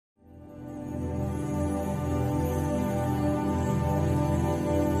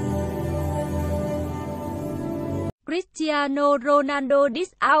Cristiano Ronaldo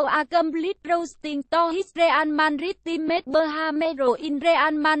dished out a complete roasting to his Real Madrid teammate Berhamero in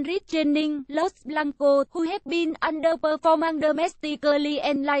Real Madrid training, Los Blancos, who have been underperforming domestically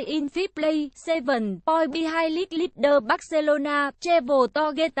and lie in fifth place, 7 points behind league leader Barcelona, travel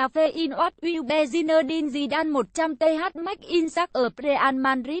to Getafe in what will be Zinedine Zidane 100 th match in sack of Real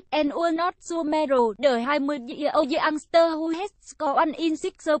Madrid, and will not Sumero, the 20-year-old youngster who has scored 1 in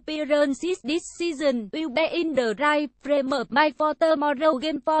 6 appearances this season, will be in the right frame of mind for tomorrow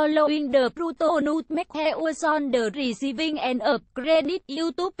game following the brutal nutmeg he was on the receiving end of credit.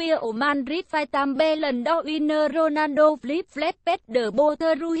 YouTube of Madrid fight balance door winner Ronaldo flip-flapped the ball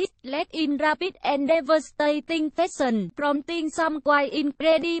through his leg in rapid and devastating fashion, prompting some quite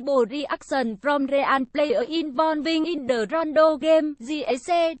incredible reaction from Real players involving in the Rondo game.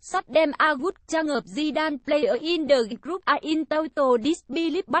 GSC shot them a good chunk of Zidane players in the group are in total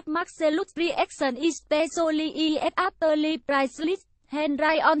disbelief, but Marcelo's reaction especially is utterly priceless.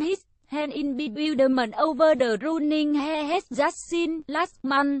 Henry on his hand in bewilderment over the running he has just seen. Last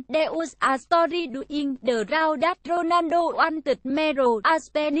month, there was a story doing the round that Ronaldo wanted Mero, a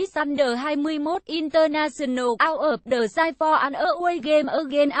Spanish under-21 international, out of the side for an away game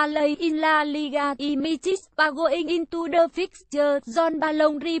against LA in La Liga. Images are going into the fixture. John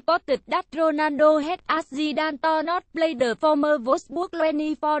Ballon reported that Ronaldo had asked Zidane to not play the former Wolfsburg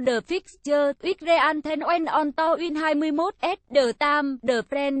 20 for the fixture, with Real 10 went on to win 21. At the time, the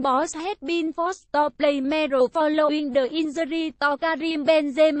French boss had been forced to play Mero following the injury to Karim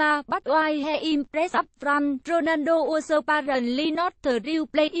Benzema, but while he impressed up front, Ronaldo was apparently not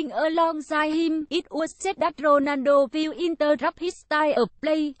thrilled playing alongside him. It was said that Ronaldo will interrupt his style of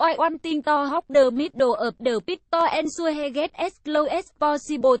play, while wanting to hog the middle of the pitch to ensure he gets as close as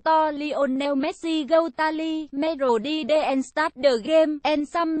possible to Lionel Messi. Gautali, Mero did and start the game, and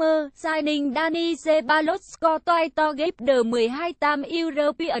summer signing Dani Ceballos scored twice to give the 12-time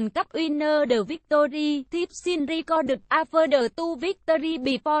European Cup winner the victory. Tipsin recorded after the 2 victory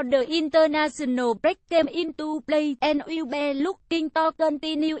before the international break came into play, and will be looking to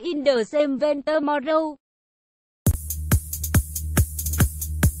continue in the same vein tomorrow.